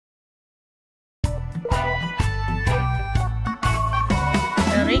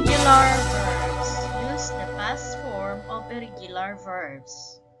Irregular verbs. Use the past form of irregular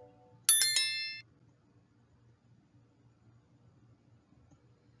verbs.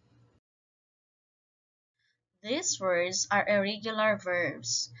 These words are irregular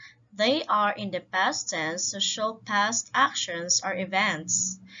verbs. They are in the past tense to show past actions or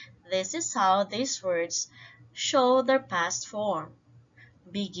events. This is how these words show their past form.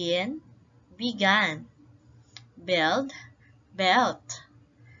 Begin, began. Build, built.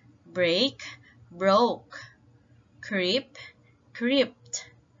 Break, broke. Creep, creeped.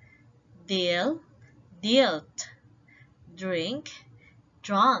 Deal, dealt. Drink,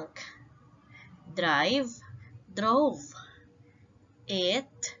 drunk. Drive, drove.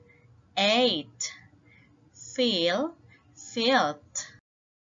 Eat, ate. Feel, felt.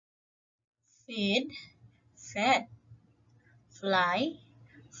 Feed, fed. Fly,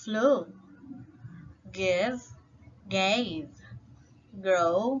 flew. Give, gave.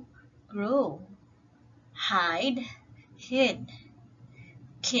 Grow, grew. Hide, hid.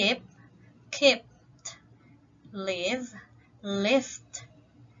 Keep, kept. Live, lived.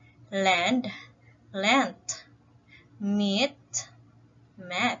 Lend, lent. Meet,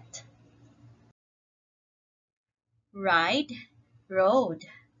 met. Ride, rode.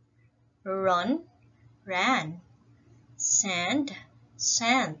 Run, ran. Send,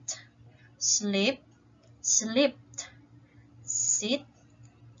 sent. Sleep, slept. Sit,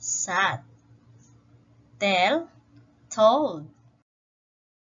 sat. Tell, told.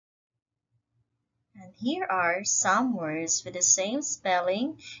 And here are some words with the same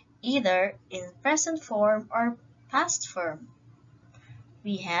spelling, either in present form or past form.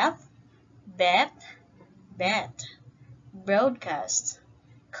 We have bet, bet, broadcast,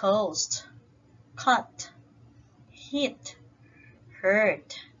 coast, cut, hit,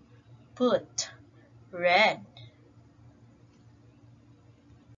 hurt, put, read.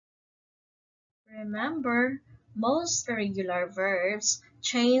 Remember, most irregular verbs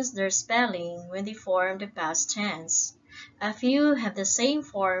change their spelling when they form the past tense. A few have the same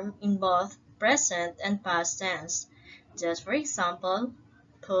form in both present and past tense. Just for example,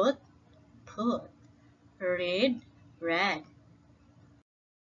 put, put, read, read.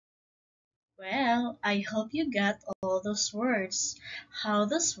 Well, I hope you got all those words, how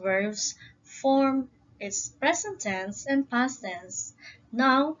those verbs form its present tense and past tense.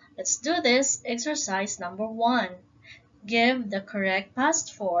 Now, let's do this exercise number 1. Give the correct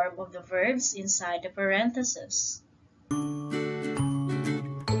past form of the verbs inside the parentheses.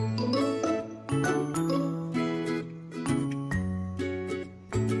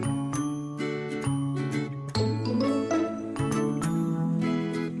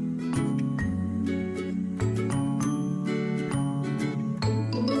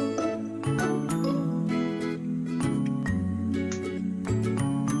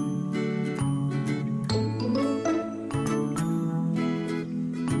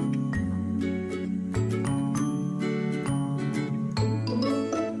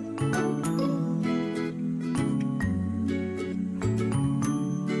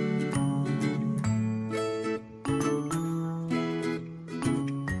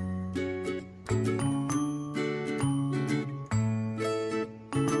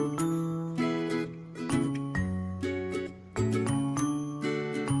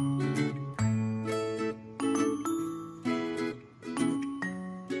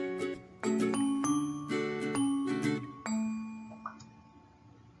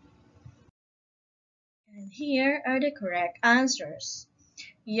 And here are the correct answers.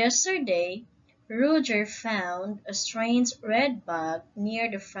 Yesterday, Roger found a strange red bag near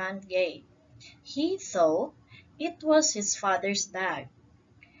the front gate. He thought it was his father's bag.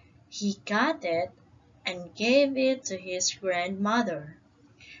 He got it and gave it to his grandmother.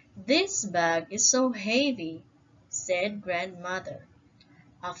 "This bag is so heavy," said grandmother.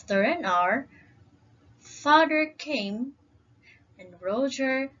 After an hour, father came and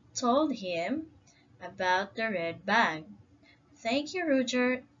Roger told him about the red bag. "Thank you,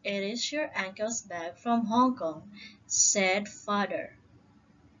 Roger. It is your uncle's bag from Hong Kong," said father.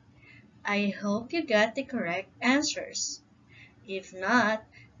 I hope you got the correct answers. If not,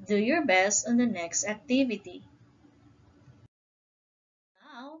 do your best on the next activity.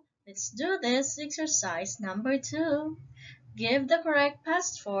 Now, let's do this exercise number 2. Give the correct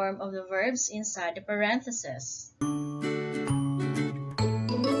past form of the verbs inside the parentheses.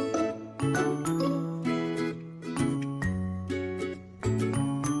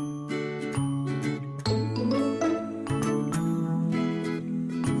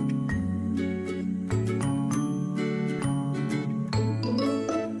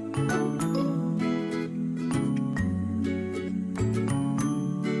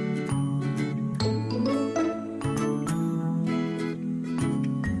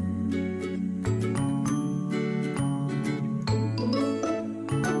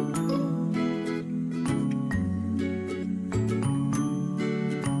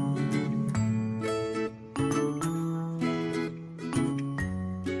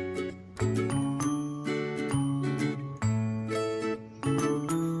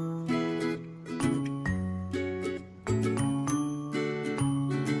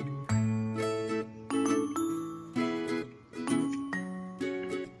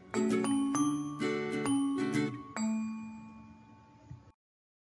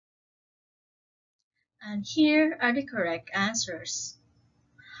 And here are the correct answers.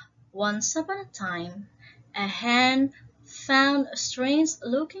 Once upon a time, a hen found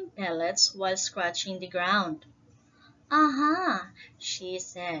strange-looking pellets while scratching the ground. Aha, she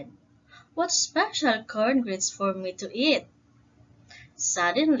said. What special corn grits for me to eat?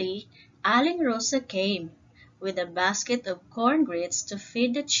 Suddenly, Aling Rosa came with a basket of corn grits to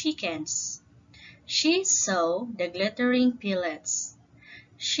feed the chickens. She saw the glittering pellets.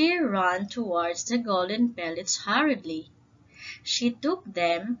 She ran towards the golden pellets hurriedly. She took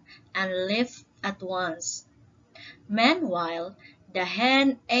them and left at once. Meanwhile, the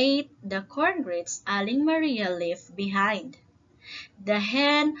hen ate the corn grits Aling Maria left behind. The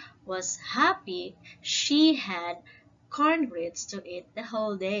hen was happy she had corn grits to eat the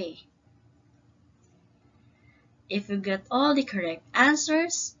whole day. If you got all the correct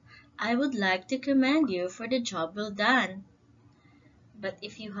answers, I would like to commend you for the job well done. But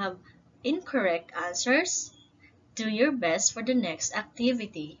if you have incorrect answers, do your best for the next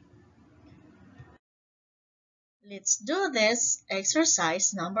activity. Let's do this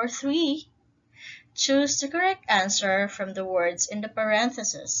exercise number 3. Choose the correct answer from the words in the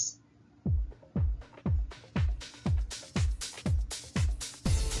parentheses.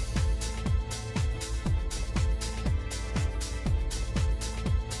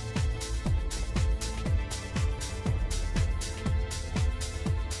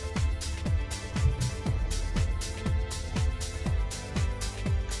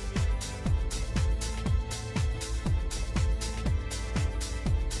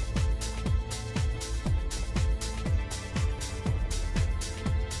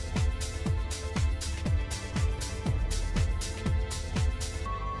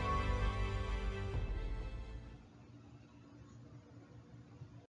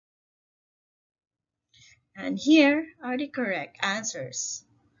 And here are the correct answers.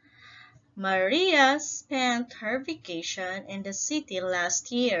 Maria spent her vacation in the city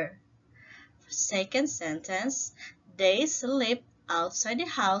last year. Second sentence, they slept outside the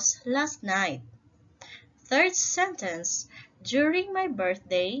house last night. Third sentence, during my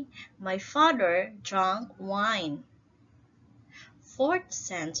birthday, my father drank wine. Fourth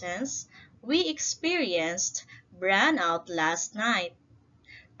sentence, we experienced brownout last night.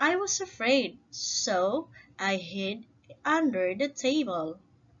 I was afraid, so I hid under the table.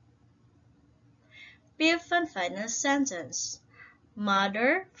 Fifth and final sentence,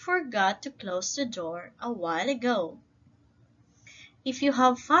 Mother forgot to close the door a while ago. If you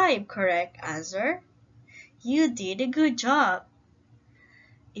have 5 correct answers, you did a good job.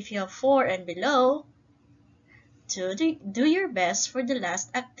 If you have 4 and below, do your best for the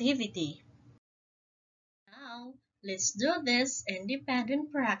last activity. Now, let's do this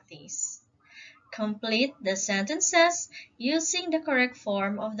independent practice. Complete the sentences using the correct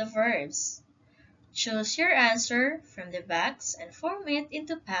form of the verbs. Choose your answer from the box and form it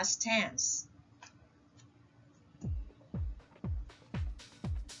into past tense.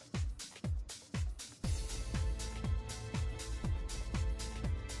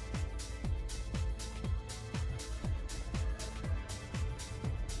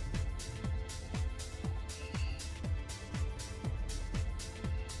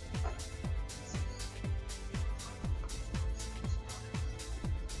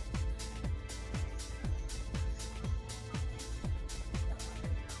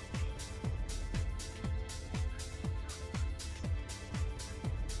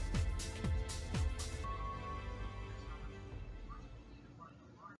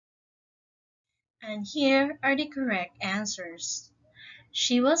 And here are the correct answers.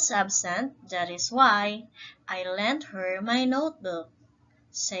 She was absent, that is why I lent her my notebook.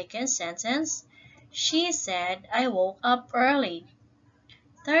 Second sentence, she said I woke up early.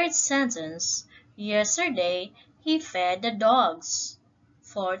 Third sentence, yesterday he fed the dogs.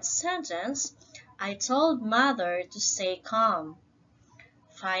 Fourth sentence, I told mother to stay calm.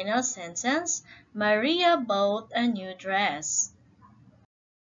 Final sentence, Maria bought a new dress.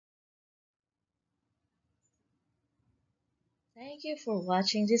 Thank you for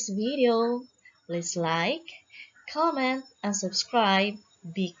watching this video. Please like, comment, and subscribe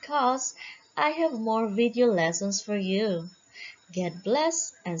because I have more video lessons for you. God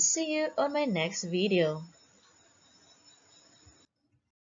bless and see you on my next video.